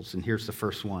examples, and here's the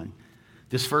first one.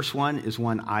 This first one is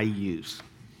one I use.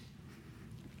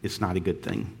 It's not a good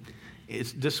thing.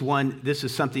 This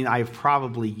is something I've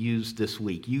probably used this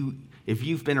week. If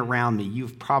you've been around me,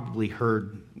 you've probably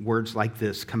heard words like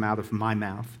this come out of my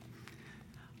mouth.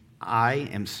 I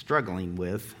am struggling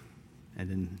with, and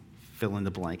then fill in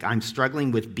the blank. I'm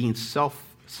struggling with being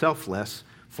selfless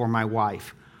for my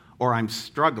wife, or I'm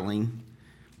struggling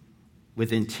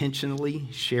with intentionally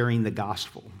sharing the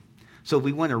gospel. So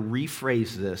we want to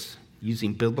rephrase this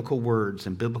using biblical words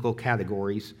and biblical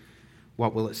categories.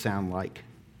 What will it sound like?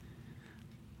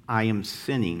 I am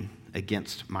sinning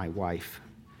against my wife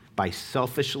by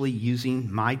selfishly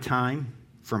using my time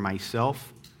for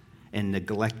myself and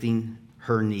neglecting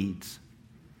her needs.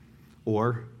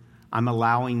 Or I'm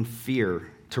allowing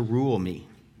fear to rule me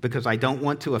because I don't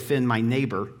want to offend my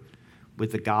neighbor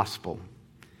with the gospel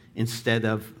instead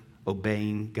of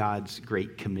obeying God's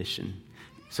great commission.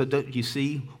 So don't you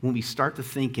see, when we start to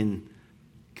think in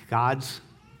God's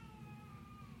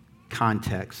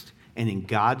context and in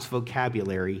God's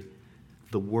vocabulary,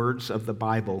 the words of the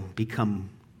Bible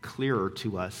become clearer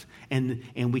to us, and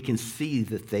we can see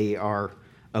that they are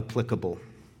applicable.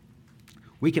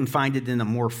 We can find it in a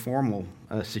more formal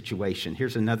situation.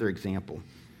 Here's another example.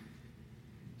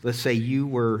 Let's say you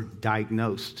were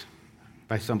diagnosed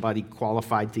by somebody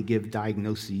qualified to give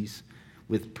diagnoses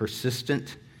with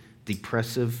persistent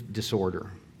depressive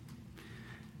disorder.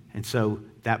 And so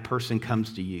that person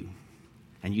comes to you,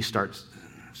 and you start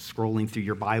scrolling through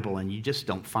your Bible, and you just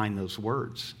don't find those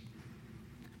words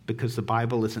because the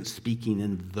Bible isn't speaking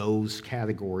in those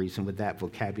categories and with that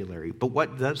vocabulary. But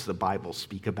what does the Bible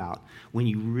speak about when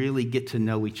you really get to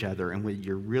know each other and when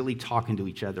you're really talking to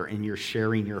each other and you're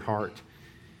sharing your heart?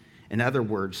 And other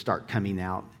words start coming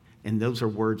out, and those are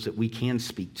words that we can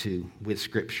speak to with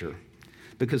Scripture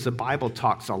because the Bible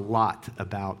talks a lot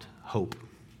about hope,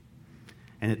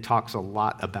 and it talks a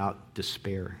lot about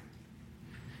despair.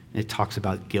 And it talks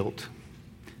about guilt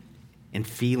and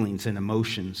feelings and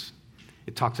emotions.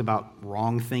 It talks about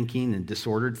wrong thinking and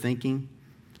disordered thinking.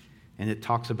 And it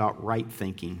talks about right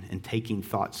thinking and taking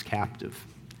thoughts captive.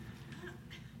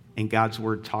 And God's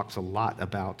word talks a lot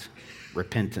about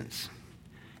repentance.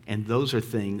 And those are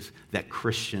things that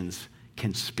Christians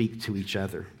can speak to each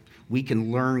other. We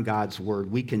can learn God's word.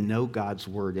 We can know God's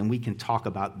word. And we can talk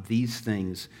about these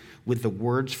things with the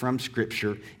words from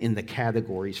Scripture in the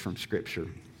categories from Scripture.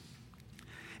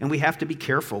 And we have to be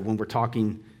careful when we're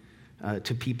talking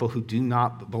to people who do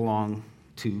not belong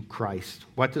to Christ.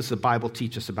 What does the Bible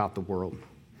teach us about the world?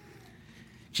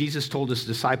 Jesus told his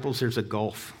disciples there's a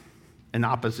gulf, an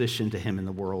opposition to him in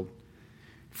the world.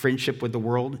 Friendship with the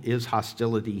world is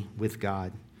hostility with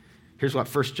God. Here's what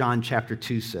 1 John chapter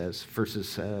 2 says,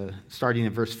 starting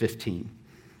in verse 15.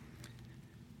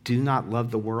 Do not love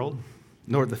the world,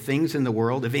 nor the things in the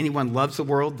world. If anyone loves the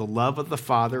world, the love of the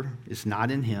Father is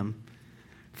not in him.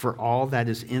 For all that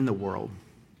is in the world,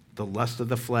 the lust of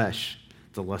the flesh,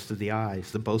 the lust of the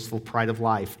eyes, the boastful pride of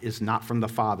life is not from the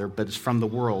Father, but is from the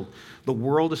world. The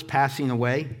world is passing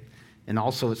away, and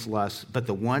also its lust, but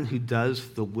the one who does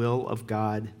the will of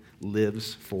God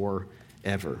lives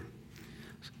forever.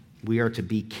 We are to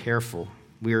be careful.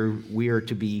 We are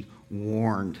to be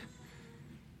warned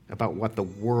about what the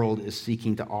world is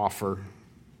seeking to offer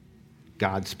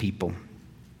God's people.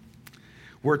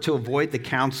 We're to avoid the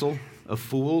counsel of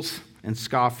fools and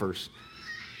scoffers.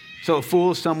 So a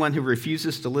fool is someone who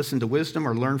refuses to listen to wisdom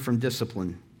or learn from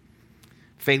discipline.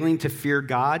 Failing to fear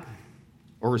God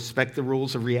or respect the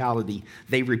rules of reality,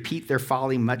 they repeat their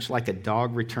folly much like a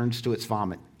dog returns to its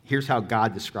vomit. Here's how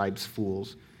God describes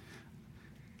fools.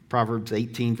 Proverbs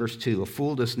 18, verse 2, a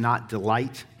fool does not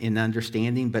delight in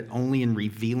understanding, but only in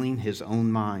revealing his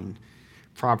own mind.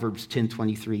 Proverbs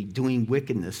 10:23, doing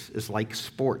wickedness is like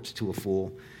sports to a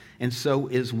fool, and so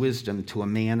is wisdom to a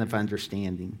man of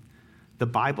understanding. The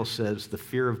Bible says the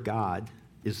fear of God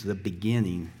is the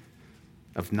beginning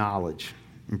of knowledge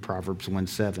in Proverbs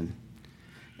 1:7.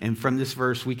 And from this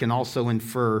verse, we can also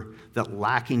infer that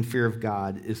lacking fear of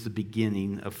God is the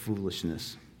beginning of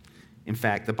foolishness. In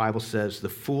fact, the Bible says, the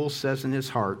fool says in his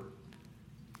heart,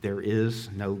 there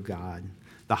is no God.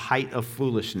 The height of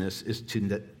foolishness is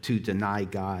to deny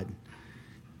God.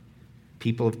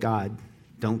 People of God,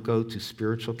 don't go to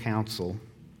spiritual counsel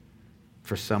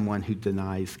for someone who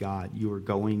denies God. You are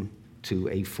going to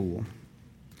a fool.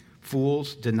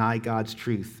 Fools deny God's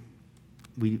truth.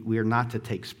 We are not to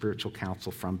take spiritual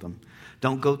counsel from them.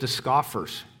 Don't go to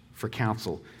scoffers for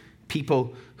counsel.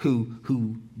 People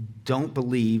who don't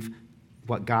believe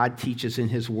what God teaches in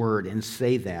his word and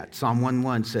say that. Psalm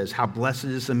 1:1 says, how blessed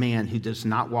is the man who does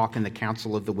not walk in the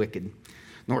counsel of the wicked,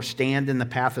 nor stand in the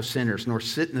path of sinners, nor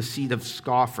sit in the seat of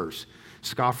scoffers.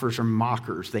 Scoffers are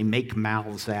mockers. They make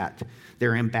mouths at.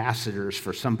 They're ambassadors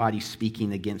for somebody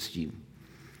speaking against you.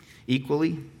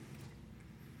 Equally,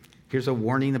 here's a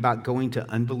warning about going to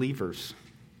unbelievers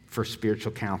for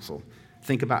spiritual counsel.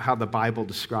 Think about how the Bible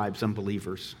describes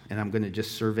unbelievers, and I'm going to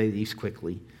just survey these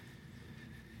quickly.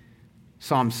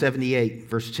 Psalm 78,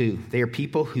 verse 2, they are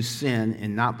people who sin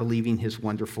in not believing his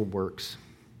wonderful works.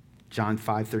 John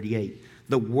 5:38,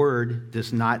 the word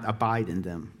does not abide in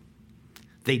them.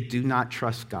 They do not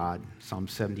trust God. Psalm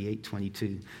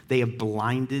 78:22. They have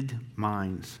blinded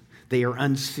minds. They are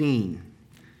unseen.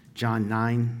 John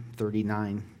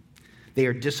 9:39. They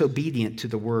are disobedient to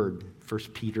the word. 1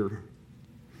 Peter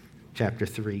chapter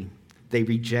 3. They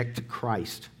reject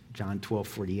Christ. John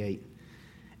 12:48.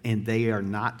 And they are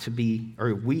not to be,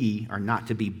 or we are not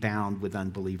to be bound with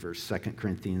unbelievers. 2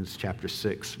 Corinthians chapter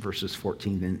 6, verses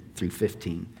 14 through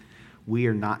 15. We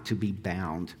are not to be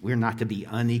bound. We are not to be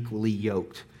unequally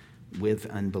yoked with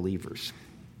unbelievers.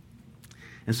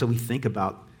 And so we think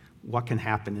about what can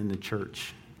happen in the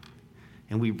church.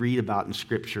 And we read about in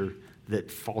Scripture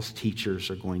that false teachers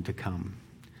are going to come.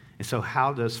 And so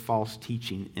how does false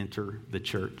teaching enter the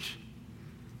church?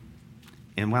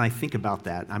 And when I think about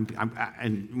that,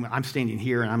 I'm standing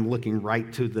here and I'm looking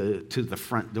right to the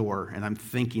front door, and I'm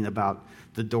thinking about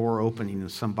the door opening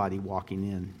and somebody walking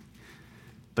in.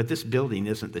 But this building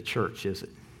isn't the church, is it?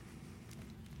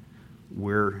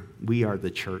 We are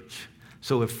the church.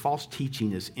 So if false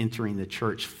teaching is entering the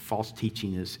church, false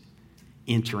teaching is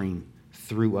entering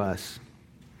through us.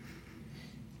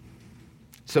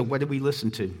 So what do we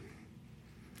listen to?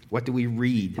 What do we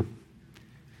read?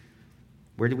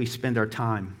 Where do we spend our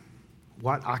time?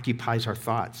 What occupies our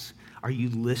thoughts? Are you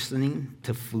listening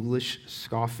to foolish,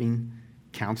 scoffing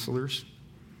counselors?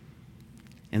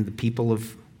 And the people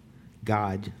of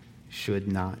God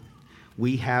should not.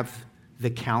 We have the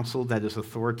counsel that is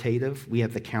authoritative. We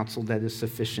have the counsel that is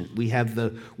sufficient. We have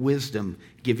the wisdom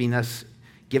given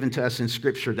to us in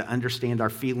Scripture to understand our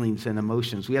feelings and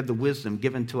emotions. We have the wisdom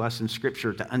given to us in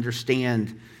Scripture to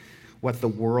understand what the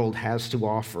world has to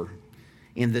offer,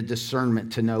 and the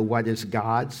discernment to know what is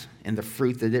God's and the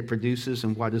fruit that it produces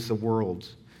and what is the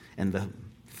world's and the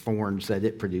thorns that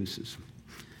it produces.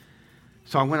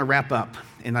 So I want to wrap up,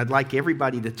 and I'd like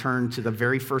everybody to turn to the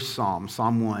very first Psalm,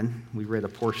 Psalm 1. We read a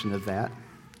portion of that.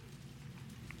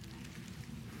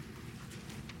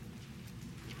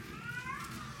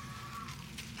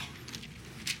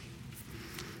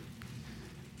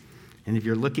 And if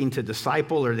you're looking to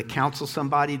disciple or to counsel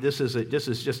somebody, this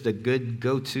is just a good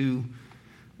go-to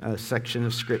section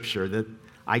of Scripture that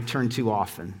I turn to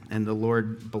often, and the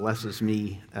Lord blesses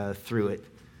me through it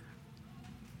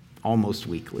almost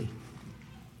weekly.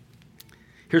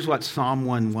 Here's what Psalm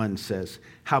 1:1 says.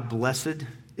 How blessed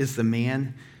is the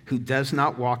man who does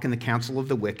not walk in the counsel of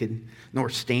the wicked, nor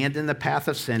stand in the path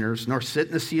of sinners, nor sit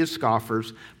in the seat of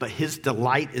scoffers, but his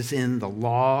delight is in the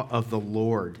law of the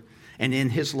Lord, and in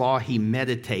his law he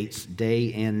meditates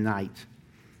day and night.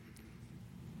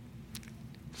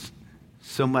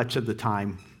 So much of the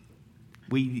time,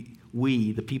 we,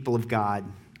 the people of God,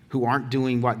 who aren't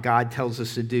doing what God tells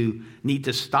us to do, need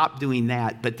to stop doing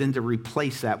that, but then to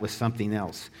replace that with something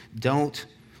else. Don't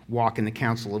walk in the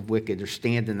counsel of wicked, or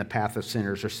stand in the path of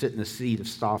sinners, or sit in the seat of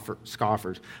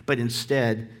scoffers, but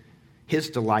instead, his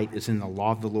delight is in the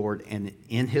law of the Lord, and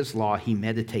in his law he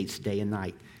meditates day and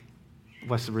night.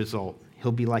 What's the result?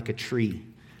 He'll be like a tree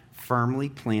firmly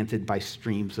planted by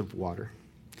streams of water,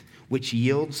 which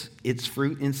yields its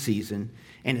fruit in season,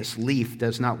 and its leaf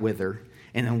does not wither,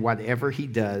 and in whatever he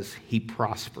does, he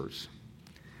prospers.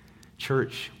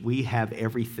 Church, we have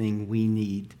everything we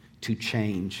need to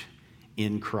change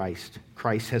in Christ.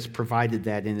 Christ has provided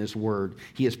that in his word.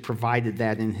 He has provided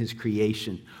that in his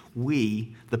creation.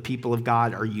 We, the people of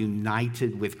God, are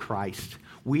united with Christ.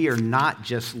 We are not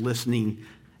just listening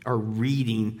or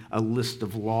reading a list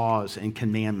of laws and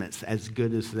commandments, as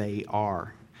good as they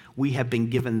are. We have been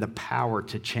given the power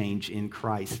to change in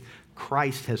Christ.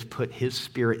 Christ has put his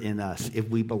Spirit in us if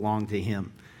we belong to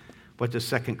him. What does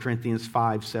 2 Corinthians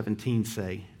 5:17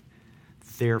 say?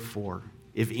 Therefore,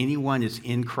 if anyone is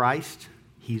in Christ,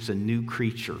 he's a new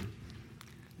creature.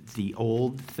 The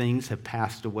old things have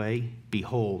passed away.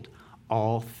 Behold,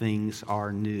 all things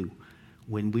are new.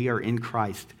 When we are in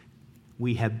Christ,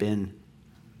 we have been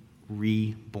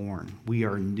reborn. We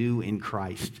are new in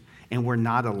Christ, and we're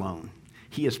not alone.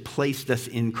 He has placed us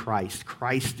in Christ.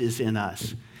 Christ is in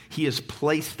us. He has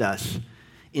placed us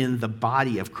in the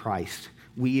body of Christ.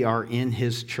 We are in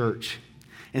his church.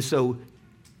 And so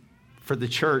for the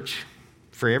church,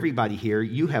 for everybody here,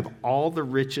 you have all the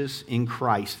riches in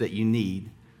Christ that you need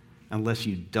unless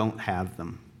you don't have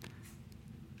them.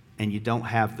 And you don't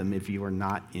have them if you are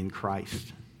not in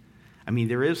Christ. I mean,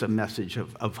 there is a message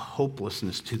of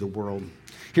hopelessness to the world.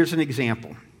 Here's an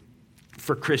example.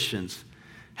 For Christians,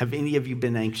 have any of you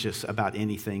been anxious about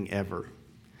anything ever?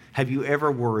 Have you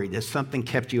ever worried? Has something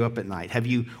kept you up at night? Have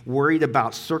you worried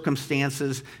about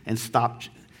circumstances and stopped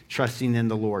trusting in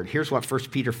the Lord? Here's what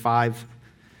 1 Peter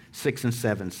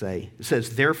 5:6-7 say. It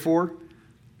says, therefore,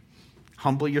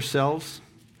 humble yourselves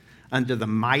under the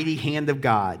mighty hand of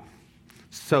God,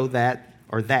 so that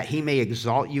he may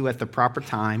exalt you at the proper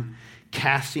time,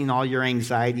 casting all your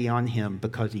anxiety on him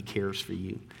because he cares for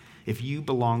you. If you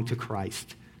belong to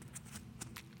Christ,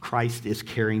 Christ is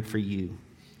caring for you.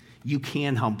 You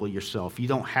can humble yourself. You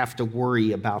don't have to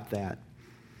worry about that.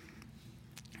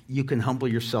 You can humble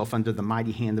yourself under the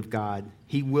mighty hand of God.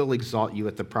 He will exalt you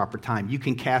at the proper time. You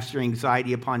can cast your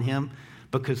anxiety upon him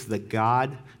because the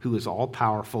God who is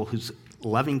all-powerful, whose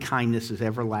loving kindness is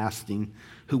everlasting,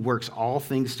 who works all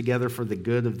things together for the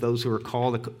good of those who are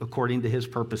called according to his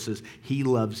purposes, he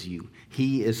loves you.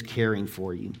 He is caring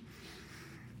for you.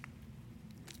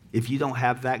 If you don't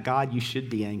have that God, you should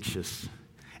be anxious.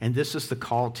 And this is the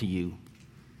call to you.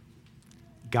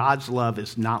 God's love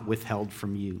is not withheld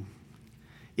from you.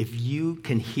 If you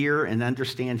can hear and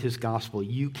understand his gospel,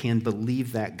 you can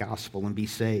believe that gospel and be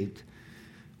saved.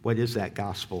 What is that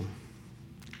gospel?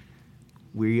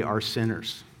 We are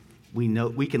sinners. We know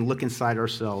we can look inside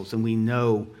ourselves and we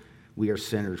know we are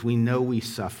sinners. We know we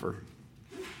suffer.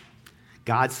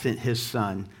 God sent his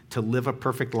son to live a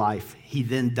perfect life. He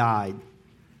then died,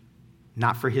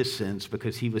 not for his sins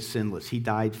because he was sinless. He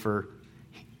died for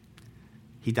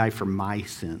my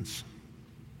sins.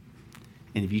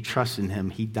 And if you trust in him,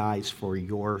 he dies for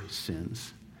your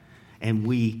sins. And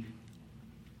we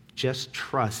just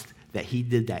trust that he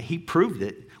did that. He proved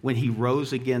it when he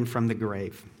rose again from the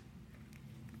grave.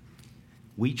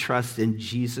 We trust in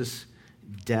Jesus'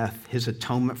 death, his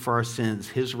atonement for our sins,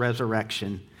 his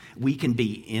resurrection. We can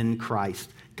be in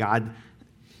Christ. God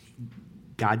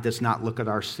does not look at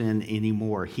our sin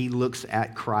anymore. He looks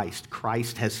at Christ.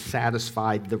 Christ has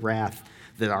satisfied the wrath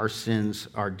that our sins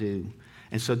are due.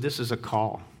 And so this is a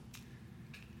call.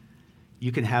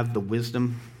 You can have the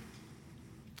wisdom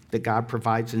that God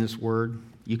provides in his word.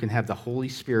 You can have the Holy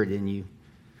Spirit in you.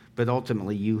 But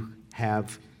ultimately, you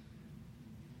have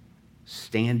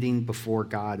standing before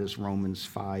God, as Romans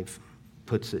 5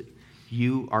 puts it.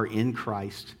 You are in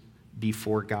Christ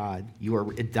before God. You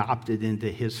are adopted into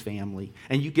his family.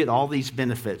 And you get all these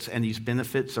benefits, and these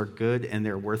benefits are good and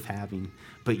they're worth having.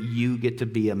 But you get to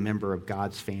be a member of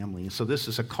God's family. And so this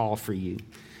is a call for you.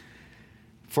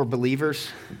 For believers,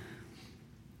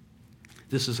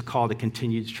 this is a call to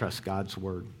continue to trust God's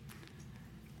word.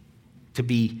 To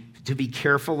be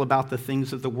careful about the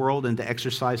things of the world and to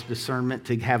exercise discernment,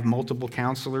 to have multiple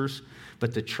counselors,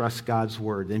 but to trust God's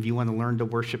word. And if you want to learn to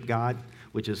worship God,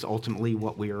 which is ultimately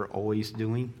what we are always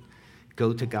doing,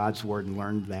 go to God's word and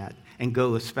learn that. And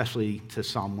go especially to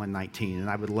Psalm 119. And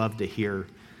I would love to hear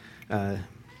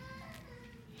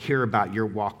about your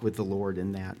walk with the Lord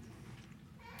in that.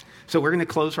 So we're going to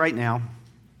close right now.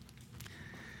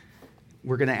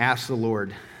 We're going to ask the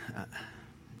Lord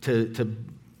to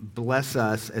bless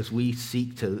us as we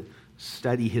seek to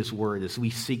study his word, as we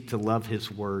seek to love his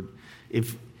word.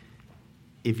 If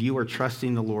you are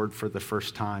trusting the Lord for the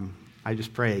first time, I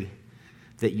just pray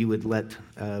that you would let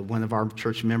one of our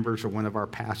church members or one of our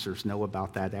pastors know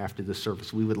about that after the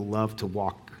service. We would love to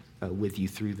walk with you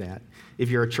through that. If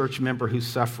you're a church member who's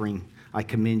suffering, I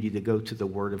commend you to go to the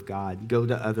Word of God. Go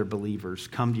to other believers.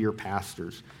 Come to your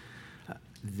pastors.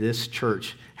 This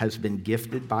church has been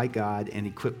gifted by God and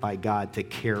equipped by God to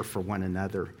care for one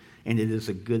another. And it is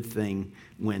a good thing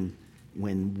when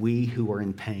we who are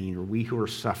in pain or we who are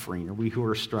suffering or we who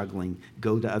are struggling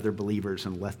go to other believers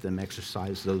and let them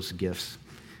exercise those gifts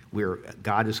where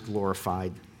God is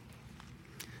glorified.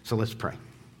 So let's pray.